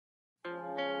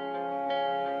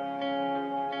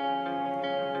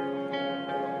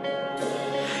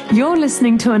You're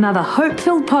listening to another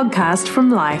hope-filled podcast from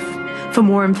Life. For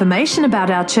more information about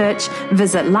our church,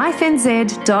 visit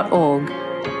lifenz.org.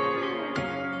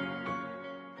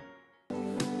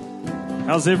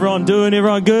 How's everyone doing?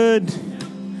 Everyone good?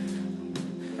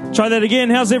 Try that again.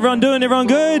 How's everyone doing? Everyone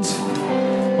good?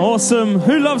 Awesome.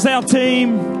 Who loves our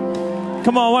team?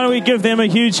 Come on, why don't we give them a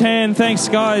huge hand? Thanks,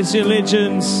 guys. You're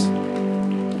legends.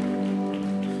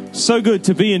 So good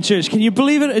to be in church. Can you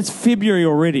believe it? It's February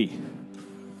already.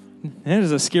 That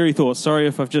is a scary thought. Sorry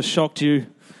if I've just shocked you.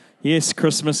 Yes,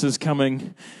 Christmas is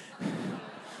coming.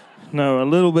 No, a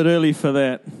little bit early for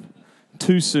that.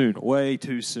 Too soon. Way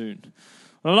too soon.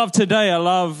 I love today. I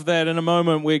love that in a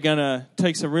moment we're going to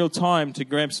take some real time to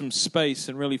grab some space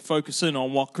and really focus in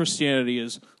on what Christianity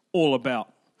is all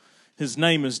about. His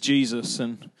name is Jesus.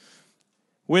 And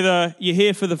whether you're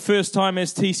here for the first time,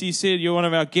 as TC said, you're one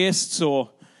of our guests,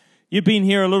 or you've been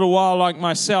here a little while like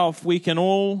myself, we can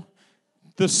all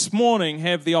this morning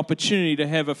have the opportunity to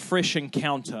have a fresh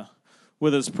encounter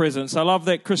with His presence. I love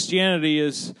that Christianity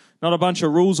is not a bunch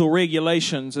of rules or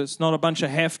regulations. It's not a bunch of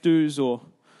have-tos or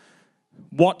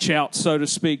watch out, so to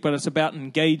speak, but it's about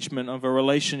engagement of a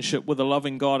relationship with a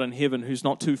loving God in heaven who's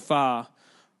not too far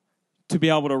to be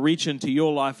able to reach into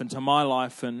your life and to my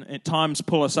life, and at times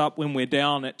pull us up when we're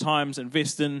down, at times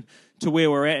invest in to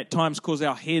where we're at times cause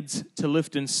our heads to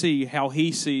lift and see how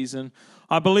He sees. And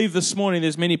I believe this morning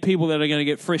there's many people that are going to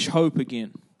get fresh hope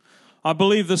again. I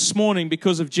believe this morning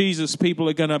because of Jesus, people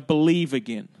are going to believe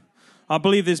again. I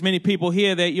believe there's many people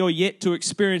here that you're yet to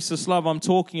experience this love I'm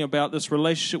talking about, this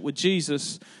relationship with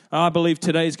Jesus. I believe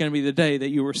today is going to be the day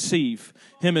that you receive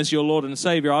Him as your Lord and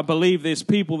Savior. I believe there's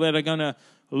people that are going to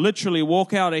literally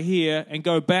walk out of here and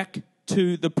go back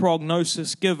to the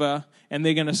prognosis giver, and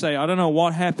they're going to say, I don't know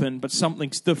what happened, but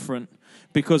something's different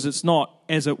because it's not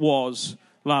as it was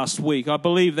last week. I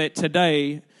believe that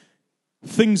today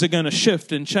things are going to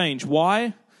shift and change.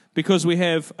 Why? Because we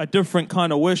have a different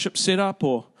kind of worship setup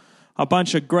or a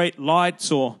bunch of great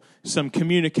lights or some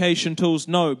communication tools.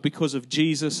 No, because of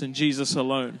Jesus and Jesus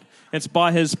alone. It's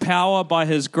by His power, by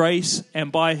His grace,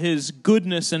 and by His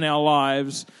goodness in our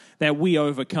lives that we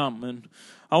overcome. And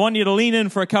I want you to lean in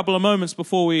for a couple of moments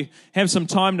before we have some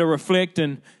time to reflect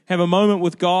and have a moment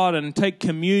with God and take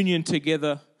communion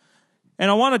together. And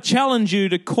I want to challenge you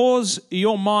to cause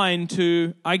your mind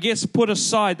to, I guess, put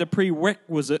aside the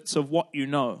prerequisites of what you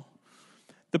know.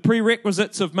 The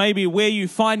prerequisites of maybe where you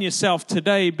find yourself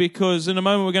today, because in a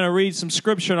moment we're going to read some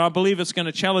scripture and I believe it's going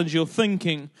to challenge your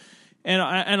thinking. And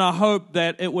I hope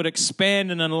that it would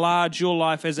expand and enlarge your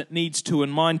life as it needs to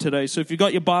in mine today. So if you've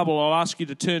got your Bible, I'll ask you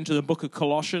to turn to the book of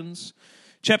Colossians.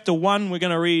 Chapter 1, we're going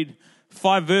to read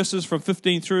 5 verses from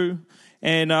 15 through.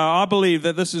 And I believe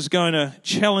that this is going to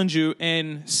challenge you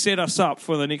and set us up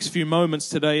for the next few moments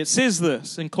today. It says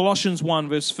this in Colossians 1,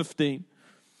 verse 15.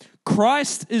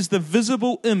 Christ is the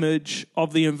visible image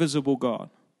of the invisible God.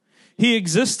 He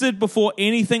existed before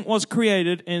anything was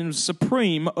created and is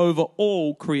supreme over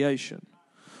all creation.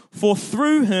 For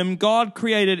through Him, God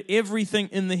created everything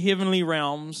in the heavenly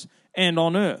realms and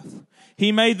on earth.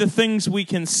 He made the things we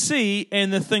can see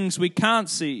and the things we can't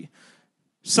see,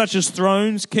 such as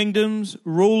thrones, kingdoms,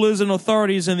 rulers, and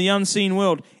authorities in the unseen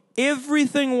world.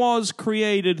 Everything was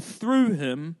created through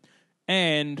Him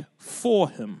and for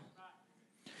Him.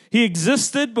 He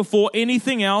existed before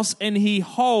anything else, and He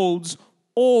holds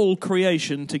all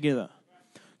creation together.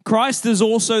 Christ is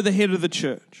also the head of the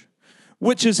church,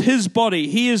 which is His body.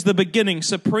 He is the beginning,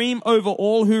 supreme over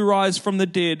all who rise from the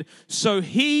dead. So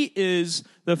He is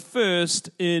the first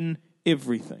in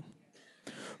everything.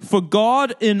 For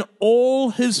God in all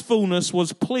His fullness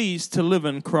was pleased to live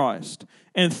in Christ,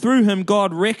 and through Him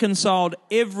God reconciled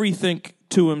everything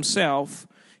to Himself.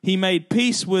 He made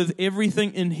peace with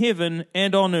everything in heaven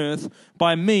and on earth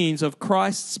by means of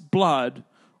Christ's blood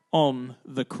on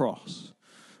the cross.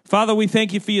 Father, we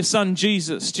thank You for Your Son,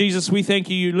 Jesus. Jesus, we thank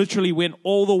You, You literally went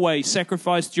all the way,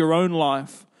 sacrificed Your own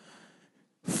life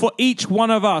for each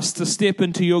one of us to step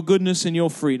into Your goodness and Your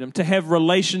freedom, to have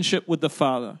relationship with the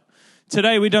Father.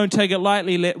 Today, we don't take it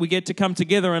lightly. We get to come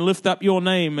together and lift up Your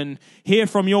name and hear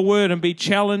from Your word and be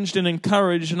challenged and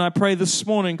encouraged. And I pray this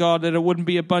morning, God, that it wouldn't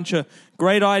be a bunch of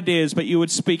great ideas, but You would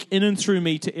speak in and through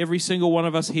me to every single one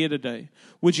of us here today.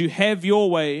 Would You have Your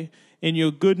way in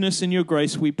Your goodness and Your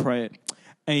grace, we pray it.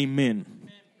 Amen.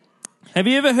 Have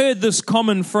you ever heard this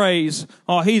common phrase,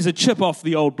 oh, he's a chip off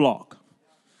the old block?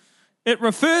 It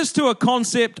refers to a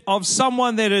concept of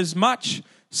someone that is much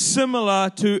similar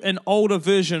to an older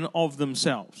version of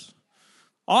themselves.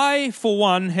 I, for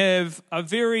one, have a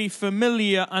very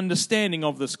familiar understanding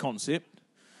of this concept.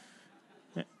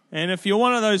 And if you're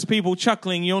one of those people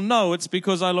chuckling, you'll know it's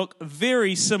because I look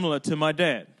very similar to my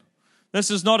dad.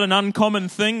 This is not an uncommon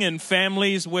thing in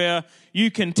families where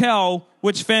you can tell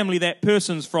which family that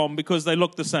person's from because they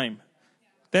look the same.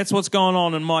 That's what's going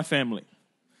on in my family.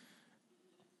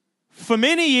 For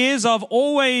many years, I've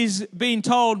always been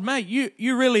told, mate,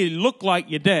 you really look like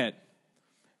your dad.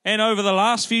 And over the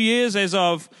last few years, as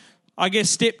I've,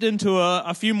 stepped into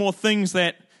a few more things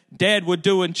that Dad would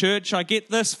do in church, I get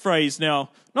this phrase now.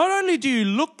 Not only do you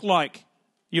look like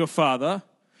your father,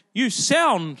 you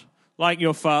sound like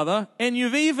your father, and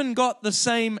you've even got the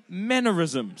same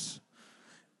mannerisms.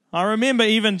 I remember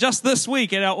even just this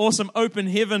week at our awesome Open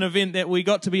Heaven event that we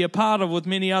got to be a part of with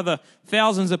many other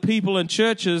thousands of people in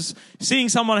churches, seeing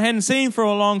someone I hadn't seen for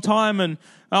a long time, and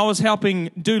I was helping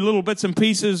do little bits and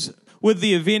pieces with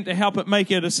the event to help it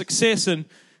make it a success. And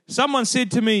someone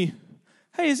said to me,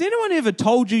 hey, has anyone ever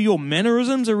told you your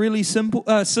mannerisms are really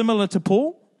similar to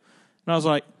Paul? And I was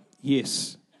like,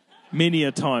 yes, many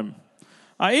a time.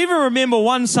 I even remember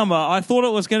one summer, I thought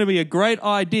it was going to be a great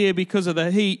idea because of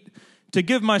the heat to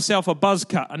give myself a buzz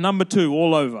cut, a number 2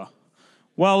 all over.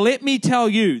 Well, let me tell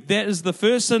you, that is the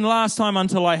first and last time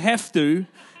until I have to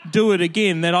do it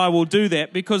again that I will do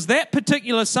that, because that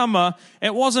particular summer,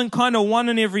 it wasn't kind of 1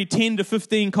 in every 10 to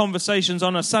 15 conversations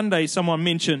on a Sunday someone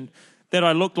mentioned that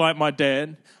I looked like my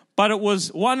dad, but it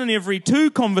was 1 in every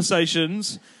 2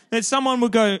 conversations that someone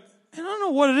would go, I don't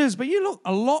know what it is, but you look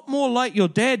a lot more like your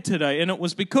dad today. And it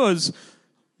was because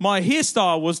my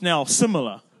hairstyle was now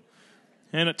similar.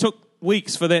 And it took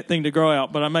weeks for that thing to grow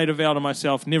out, but I made a vow to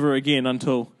myself never again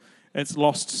until it's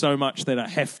lost so much that I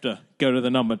have to go to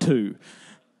the number 2.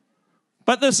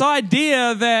 But this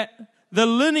idea that the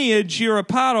lineage you're a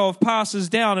part of passes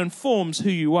down and forms who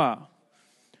you are.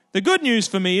 The good news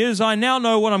for me is I now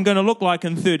know what I'm going to look like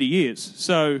in 30 years.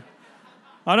 So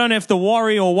I don't have to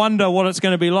worry or wonder what it's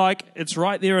going to be like. It's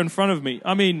right there in front of me.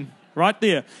 I mean, right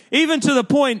there. Even to the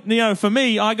point, for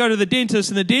me, I go to the dentist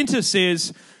and the dentist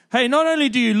says, hey, not only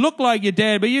do you look like your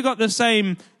dad, but you got the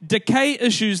same decay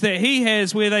issues that he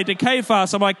has where they decay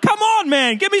fast. I'm like, come on,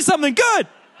 man, give me something good.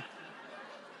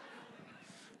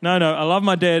 No, I love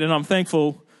my dad and I'm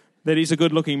thankful that he's a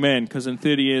good-looking man, because in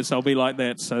 30 years I'll be like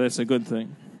that, so that's a good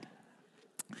thing.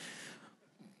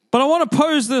 But I want to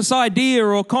pose this idea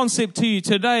or concept to you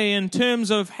today in terms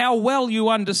of how well you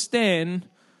understand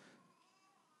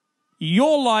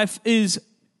your life is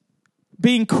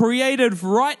being created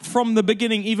right from the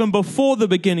beginning, even before the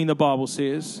beginning, the Bible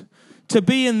says, to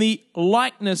be in the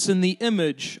likeness and the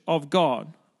image of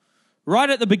God. Right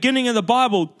at the beginning of the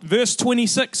Bible, verse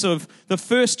 26 of the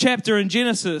first chapter in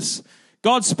Genesis,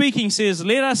 God speaking says,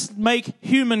 let us make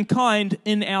humankind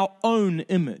in our own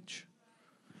image.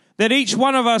 That each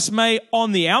one of us may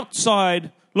on the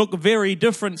outside look very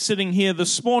different sitting here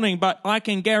this morning, but I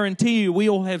can guarantee you we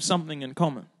all have something in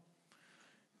common.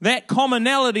 That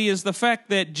commonality is the fact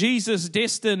that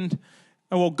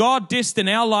God destined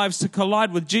our lives to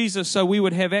collide with Jesus so we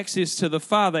would have access to the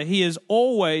Father. He is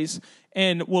always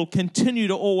and will continue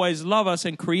to always love us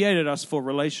and created us for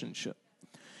relationship.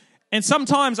 And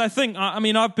sometimes I think,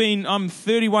 I'm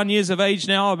 31 years of age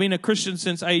now. I've been a Christian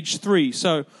since age 3.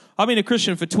 So I've been a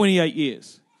Christian for 28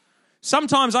 years.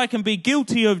 Sometimes I can be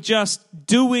guilty of just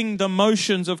doing the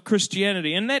motions of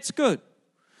Christianity, and that's good.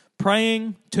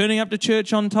 Praying, turning up to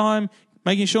church on time,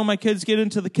 making sure my kids get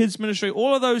into the kids ministry,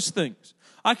 all of those things.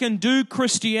 I can do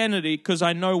Christianity because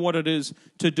I know what it is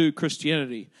to do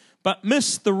Christianity, but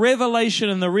miss the revelation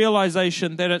and the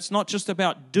realization that it's not just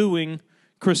about doing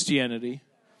Christianity,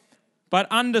 but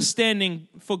understanding,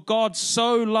 for God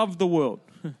so loved the world.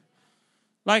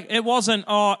 Like, it wasn't,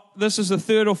 this is the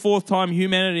 3rd or 4th time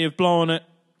humanity have blown it,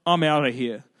 I'm out of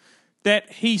here.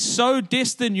 That He so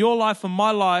destined your life and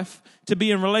my life to be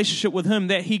in relationship with Him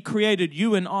that He created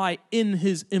you and I in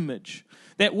His image.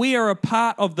 That we are a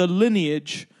part of the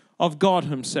lineage of God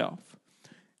Himself.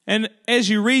 And as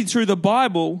you read through the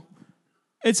Bible,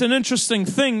 it's an interesting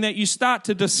thing that you start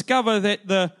to discover that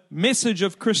the message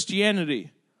of Christianity,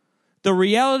 the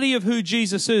reality of who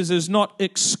Jesus is not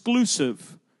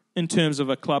exclusive in terms of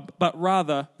a club, but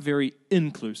rather very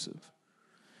inclusive.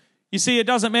 You see, it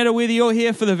doesn't matter whether you're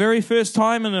here for the very first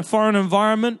time in a foreign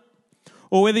environment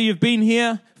or whether you've been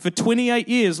here for 28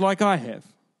 years like I have.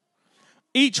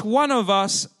 Each one of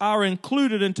us are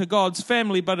included into God's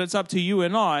family, but it's up to you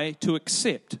and I to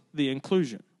accept the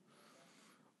inclusion.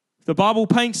 The Bible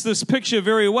paints this picture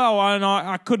very well, and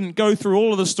I couldn't go through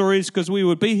all of the stories because we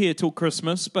would be here till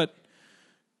Christmas, but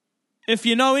if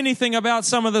you know anything about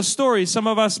some of the stories, some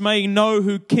of us may know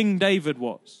who King David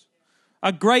was.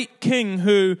 A great king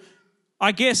who,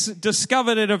 I guess,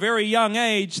 discovered at a very young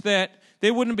age that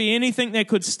there wouldn't be anything that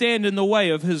could stand in the way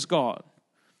of his God.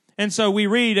 And so we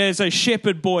read, as a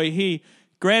shepherd boy, he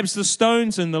grabs the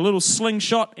stones and the little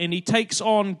slingshot and he takes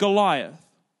on Goliath.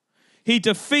 He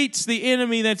defeats the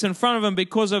enemy that's in front of him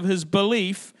because of his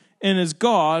belief in his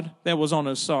God that was on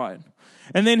his side.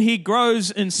 And then he grows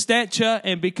in stature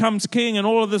and becomes king and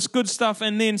all of this good stuff,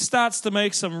 and then starts to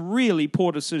make some really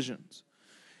poor decisions.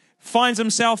 Finds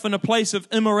himself in a place of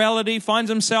immorality, finds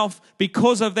himself,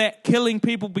 because of that, killing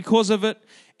people because of it.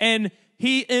 And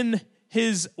he, in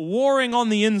his warring on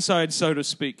the inside, so to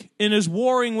speak, in his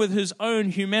warring with his own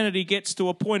humanity, gets to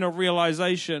a point of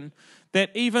realization that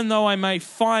even though I may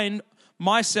find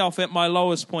myself at my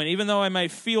lowest point, even though I may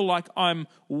feel like I'm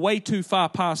way too far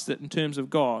past it in terms of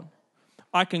God,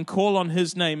 I can call on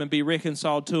his name and be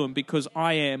reconciled to him because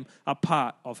I am a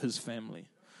part of his family.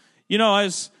 You know,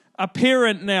 as a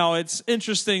parent now, it's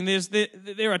interesting.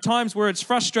 There are times where it's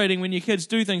frustrating when your kids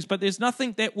do things, but there's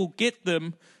nothing that will get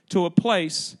them to a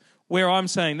place where I'm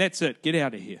saying, that's it, get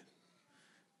out of here.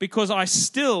 Because I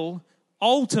still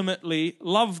ultimately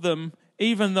love them,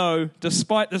 even though,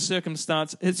 despite the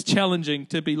circumstance, it's challenging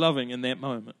to be loving in that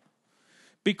moment.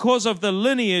 Because of the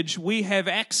lineage, we have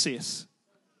access.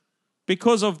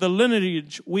 Because of the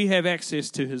lineage, we have access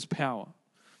to his power.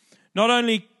 Not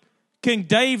only King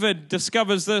David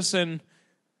discovers this, and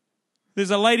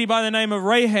there's a lady by the name of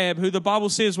Rahab, who the Bible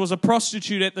says was a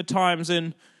prostitute at the times,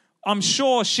 and I'm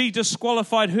sure she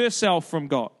disqualified herself from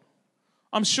God.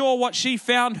 I'm sure what she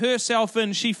found herself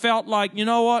in, she felt like, you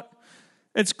know what?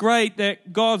 It's great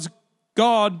that God's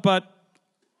God, but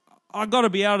I've got to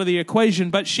be out of the equation.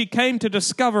 But she came to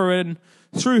discover, and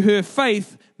through her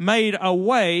faith, made a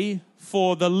way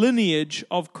for the lineage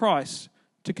of Christ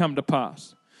to come to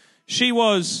pass. She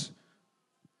was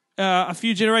a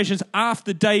few generations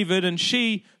after David, and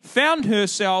she found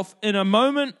herself in a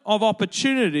moment of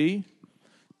opportunity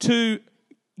to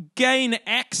gain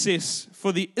access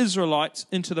for the Israelites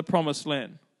into the promised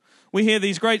land. We hear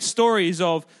these great stories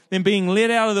of them being led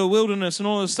out of the wilderness and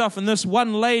all this stuff, and this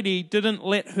one lady didn't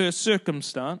let her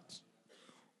circumstance,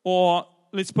 or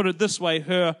let's put it this way,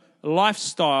 her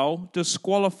lifestyle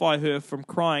disqualify her from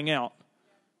crying out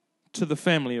to the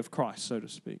family of Christ, so to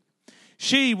speak.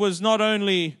 She was not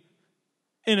only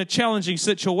in a challenging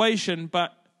situation,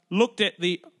 but looked at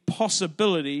the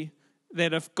possibility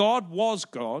that if God was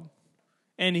God,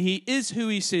 and he is who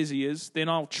he says he is, then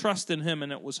I'll trust in him,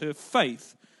 and it was her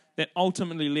faith that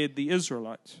ultimately led the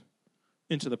Israelites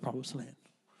into the promised land.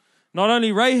 Not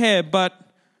only Rahab, but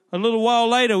a little while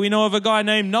later, we know of a guy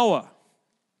named Noah.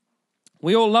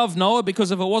 We all love Noah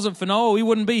because if it wasn't for Noah, we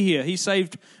wouldn't be here. He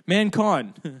saved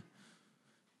mankind.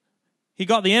 He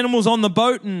got the animals on the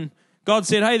boat, and God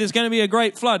said, hey, there's going to be a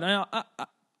great flood. Now,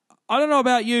 I don't know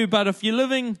about you, but if you're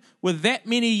living with that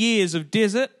many years of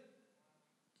desert,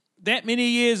 that many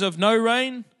years of no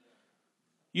rain,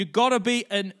 you've got to be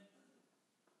an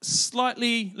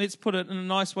slightly, let's put it in a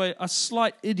nice way, a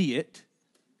slight idiot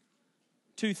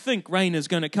to think rain is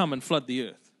going to come and flood the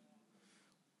earth.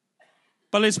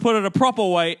 But let's put it a proper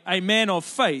way, a man of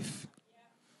faith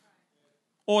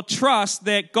or trust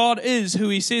that God is who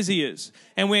he says he is.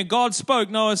 And when God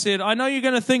spoke, Noah said, I know you're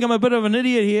going to think I'm a bit of an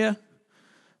idiot here,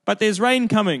 but there's rain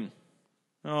coming.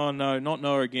 Oh no, not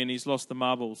Noah again, he's lost the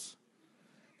marbles.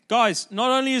 Guys, not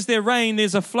only is there rain,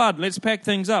 there's a flood. Let's pack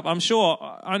things up. I'm sure,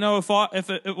 I know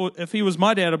if he was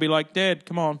my dad, I'd be like, Dad,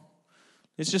 come on.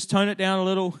 Let's just tone it down a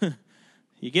little.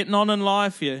 You're getting on in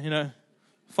life. You're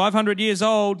 500 years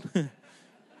old.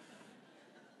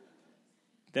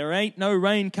 There ain't no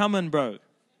rain coming, bro.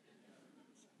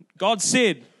 God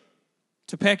said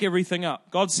to pack everything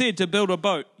up. God said to build a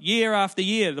boat. Year after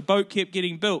year, the boat kept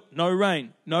getting built. No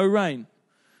rain, no rain,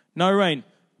 no rain.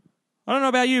 I don't know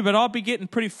about you, but I'll be getting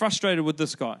pretty frustrated with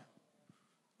this guy.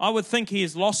 I would think he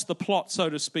has lost the plot, so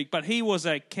to speak, but he was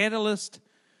a catalyst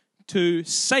to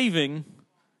saving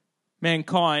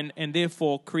mankind and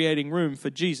therefore creating room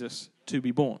for Jesus to be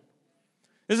born.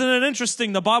 Isn't it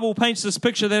interesting? The Bible paints this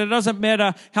picture that it doesn't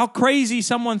matter how crazy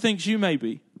someone thinks you may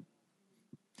be,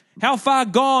 how far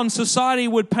gone society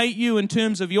would paint you in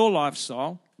terms of your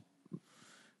lifestyle.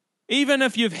 Even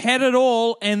if you've had it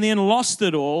all and then lost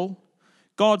it all,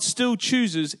 God still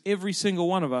chooses every single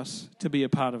one of us to be a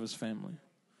part of his family.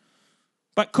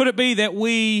 But could it be that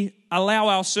we allow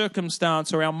our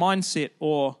circumstance or our mindset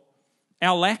or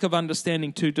our lack of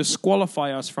understanding to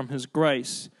disqualify us from his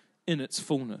grace in its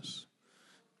fullness?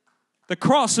 The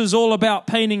cross is all about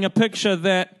painting a picture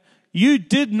that you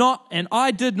did not and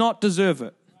I did not deserve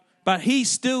it, but he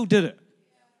still did it.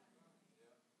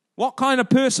 What kind of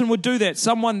person would do that?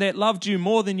 Someone that loved you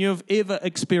more than you've ever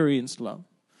experienced love.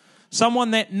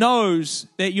 someone that knows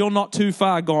that you're not too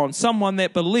far gone, someone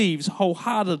that believes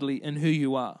wholeheartedly in who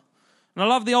you are. And I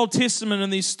love the Old Testament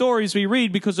and these stories we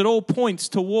read because it all points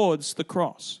towards the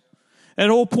cross. It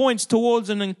all points towards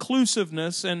an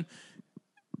inclusiveness, and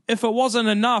if it wasn't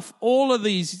enough, all of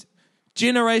these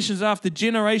generations after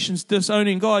generations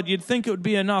disowning God, you'd think it would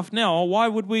be enough now. Or why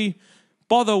would we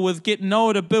bother with getting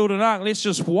Noah to build an ark? Let's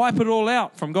just wipe it all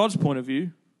out from God's point of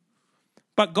view.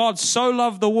 But God so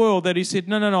loved the world that he said,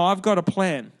 no, I've got a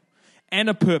plan and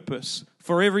a purpose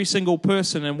for every single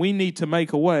person, and we need to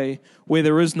make a way where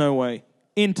there is no way.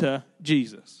 Enter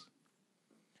Jesus.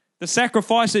 The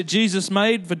sacrifice that Jesus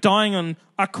made for dying on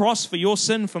a cross for your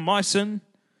sin, for my sin,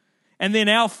 and then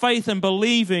our faith in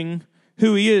believing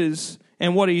who he is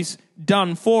and what he's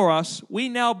done for us, we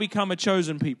now become a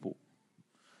chosen people.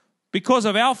 Because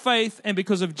of our faith and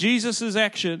because of Jesus'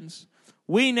 actions,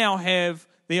 we now have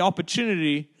the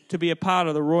opportunity to be a part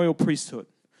of the royal priesthood.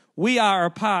 We are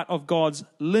a part of God's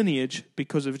lineage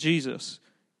because of Jesus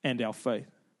and our faith.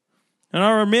 And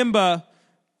I remember,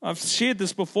 I've shared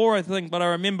this before, I think, but I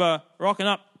remember rocking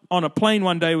up on a plane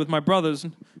one day with my brothers.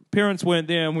 Parents weren't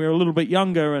there and we were a little bit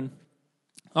younger, and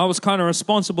I was kind of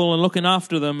responsible and looking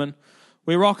after them. And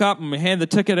we rock up and we hand the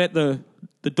ticket at the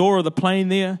door of the plane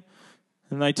there.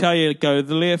 And they tell you to go to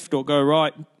the left or go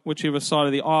right, whichever side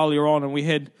of the aisle you're on. And we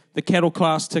had the cattle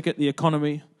class ticket, the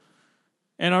economy.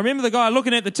 And I remember the guy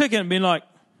looking at the ticket and being like,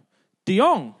 De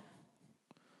Jong.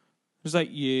 I was like,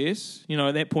 yes. You know,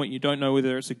 at that point you don't know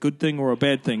whether it's a good thing or a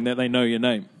bad thing that they know your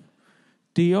name.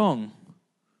 De Jong.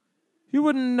 You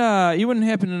wouldn't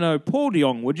happen to know Paul De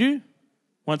Jong, would you?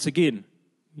 Once again.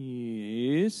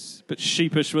 Yes, but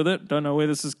sheepish with it. Don't know where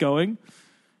this is going.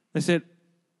 They said,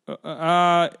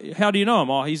 how do you know him?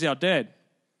 Oh, he's our dad.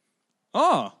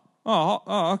 Oh,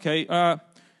 okay. And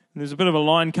there's a bit of a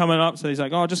line coming up, so he's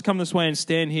like, just come this way and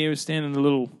stand here. Stand in the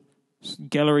little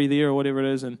gallery there or whatever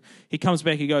it is. And he comes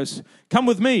back, he goes, come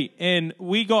with me. And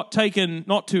we got taken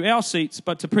not to our seats,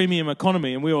 but to premium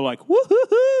economy. And we were like,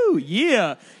 woohoo,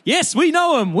 yeah. Yes, we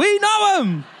know him. We know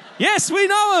him. Yes, we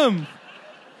know him.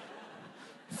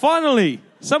 Finally,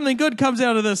 something good comes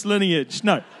out of this lineage.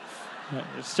 No,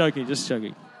 just joking.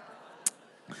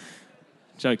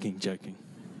 Joking.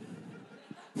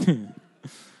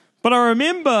 But I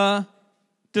remember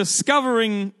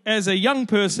discovering as a young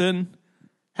person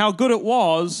how good it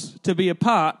was to be a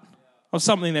part of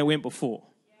something that went before.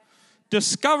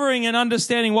 Discovering and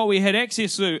understanding what we had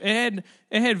access to. It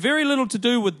had very little to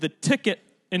do with the ticket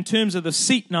in terms of the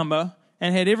seat number,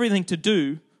 and had everything to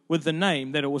do with the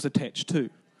name that it was attached to.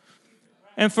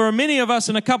 And for many of us,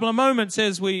 in a couple of moments,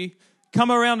 as we come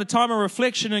around a time of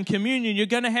reflection and communion, you're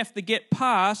going to have to get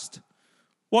past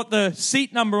what the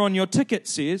seat number on your ticket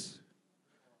says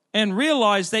and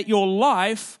realize that your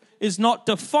life is not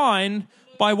defined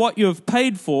by what you've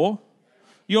paid for.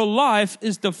 Your life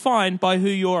is defined by who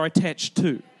you're attached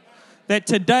to. That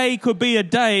today could be a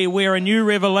day where a new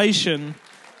revelation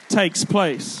takes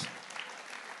place.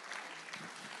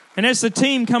 And as the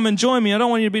team come and join me, I don't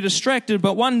want you to be distracted,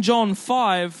 but 1 John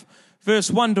 5, verse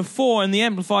 1-4 in the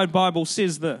Amplified Bible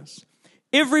says this: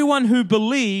 everyone who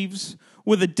believes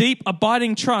with a deep,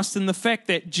 abiding trust in the fact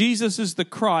that Jesus is the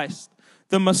Christ,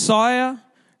 the Messiah,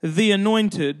 the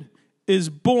Anointed, is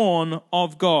born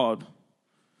of God.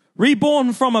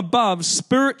 Reborn from above,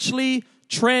 spiritually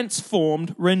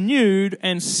transformed, renewed,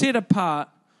 and set apart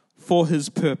for his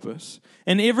purpose.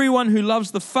 And everyone who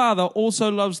loves the Father also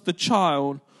loves the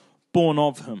child born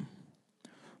of him.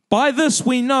 By this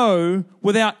we know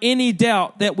without any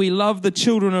doubt that we love the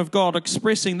children of God,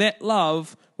 expressing that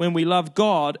love when we love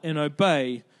God and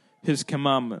obey his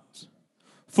commandments.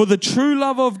 For the true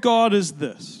love of God is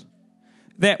this,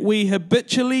 that we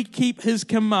habitually keep his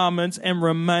commandments and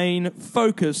remain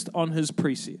focused on his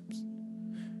precepts.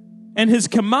 And his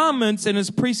commandments and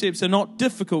his precepts are not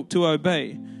difficult to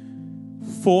obey.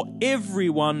 For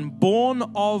everyone born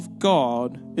of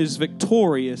God is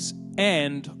victorious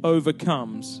and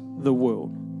overcomes the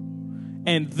world.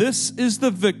 And this is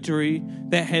the victory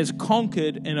that has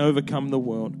conquered and overcome the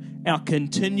world, our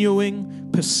continuing,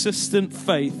 persistent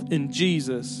faith in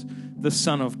Jesus, the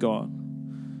Son of God.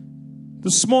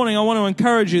 This morning, I want to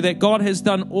encourage you that God has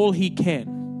done all he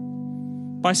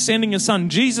can by sending his Son.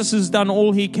 Jesus has done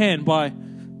all he can by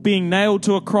being nailed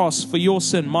to a cross for your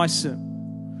sin, my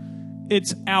sin.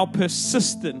 It's our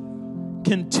persistent,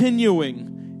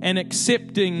 continuing, and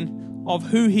accepting of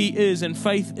who he is and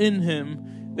faith in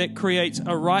him that creates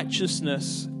a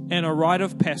righteousness and a rite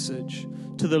of passage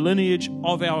to the lineage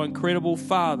of our incredible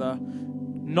Father,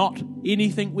 not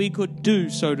anything we could do,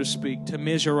 so to speak, to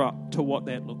measure up to what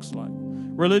that looks like.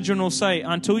 Religion will say,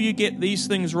 until you get these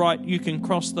things right, you can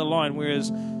cross the line.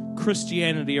 Whereas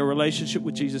Christianity, a relationship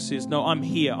with Jesus, says, no, I'm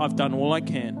here. I've done all I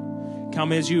can.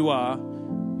 Come as you are.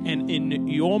 And in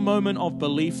your moment of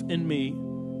belief in me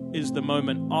is the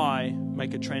moment I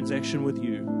make a transaction with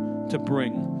you to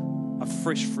bring a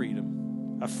fresh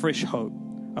freedom, a fresh hope,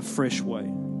 a fresh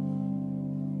way.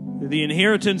 The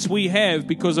inheritance we have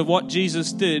because of what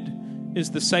Jesus did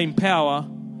is the same power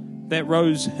that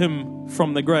rose him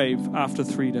from the grave after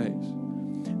 3 days.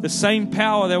 The same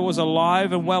power that was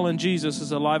alive and well in Jesus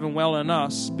is alive and well in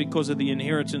us because of the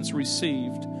inheritance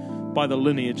received by the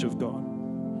lineage of God.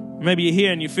 Maybe you're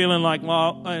here and you're feeling like,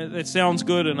 well, that sounds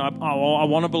good and I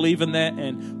want to believe in that,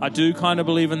 and I do kind of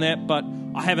believe in that, but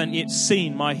I haven't yet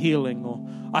seen my healing, or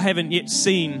I haven't yet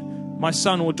seen my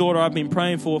son or daughter I've been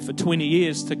praying for 20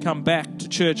 years to come back to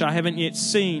church. I haven't yet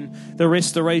seen the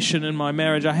restoration in my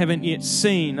marriage. I haven't yet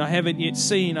seen.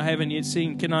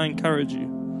 Can I encourage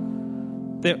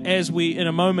you that as we in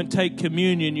a moment take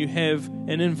communion, you have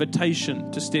an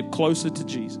invitation to step closer to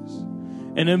Jesus.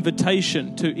 An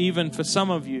invitation to, even for some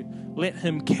of you, let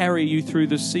him carry you through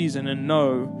this season and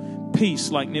know peace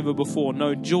like never before,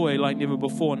 know joy like never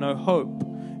before, know hope,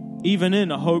 even in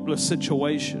a hopeless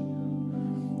situation.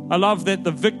 I love that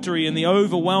the victory and the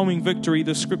overwhelming victory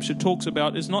the scripture talks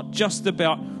about is not just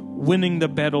about winning the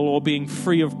battle or being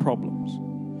free of problems.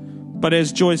 But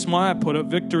as Joyce Meyer put it,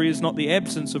 victory is not the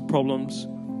absence of problems,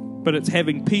 but it's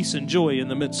having peace and joy in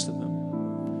the midst of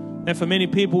them. And for many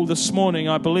people this morning,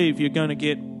 I believe you're going to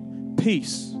get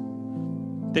peace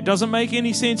that doesn't make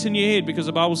any sense in your head, because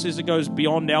the Bible says it goes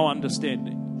beyond our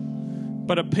understanding.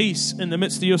 But a peace in the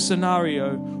midst of your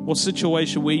scenario or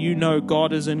situation where you know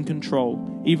God is in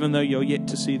control, even though you're yet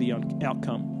to see the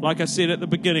outcome. Like I said at the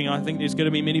beginning, I think there's going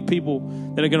to be many people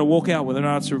that are going to walk out with an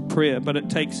answer of prayer, but it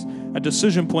takes a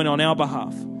decision point on our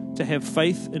behalf to have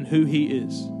faith in who he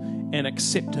is and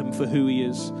accept him for who he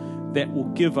is. That will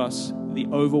give us the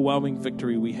overwhelming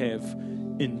victory we have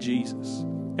in Jesus.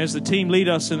 As the team lead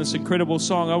us in this incredible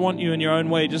song, I want you in your own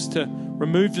way just to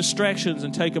remove distractions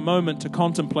and take a moment to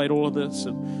contemplate all of this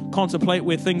and contemplate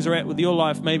where things are at with your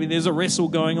life. Maybe there's a wrestle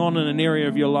going on in an area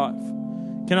of your life.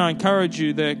 Can I encourage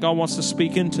you that God wants to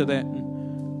speak into that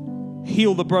and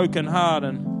heal the broken heart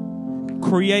and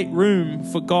create room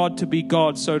for God to be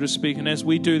God, so to speak. And as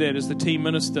we do that as the team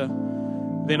minister,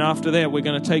 then after that we're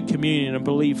going to take communion and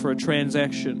believe for a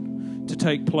transaction to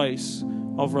take place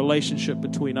of relationship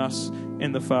between us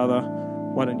and the Father.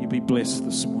 Why don't you be blessed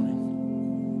this morning?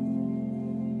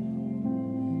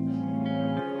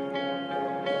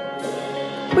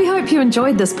 We hope you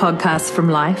enjoyed this podcast from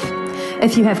Life.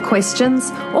 If you have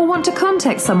questions or want to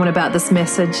contact someone about this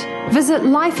message, visit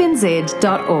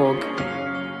lifenz.org.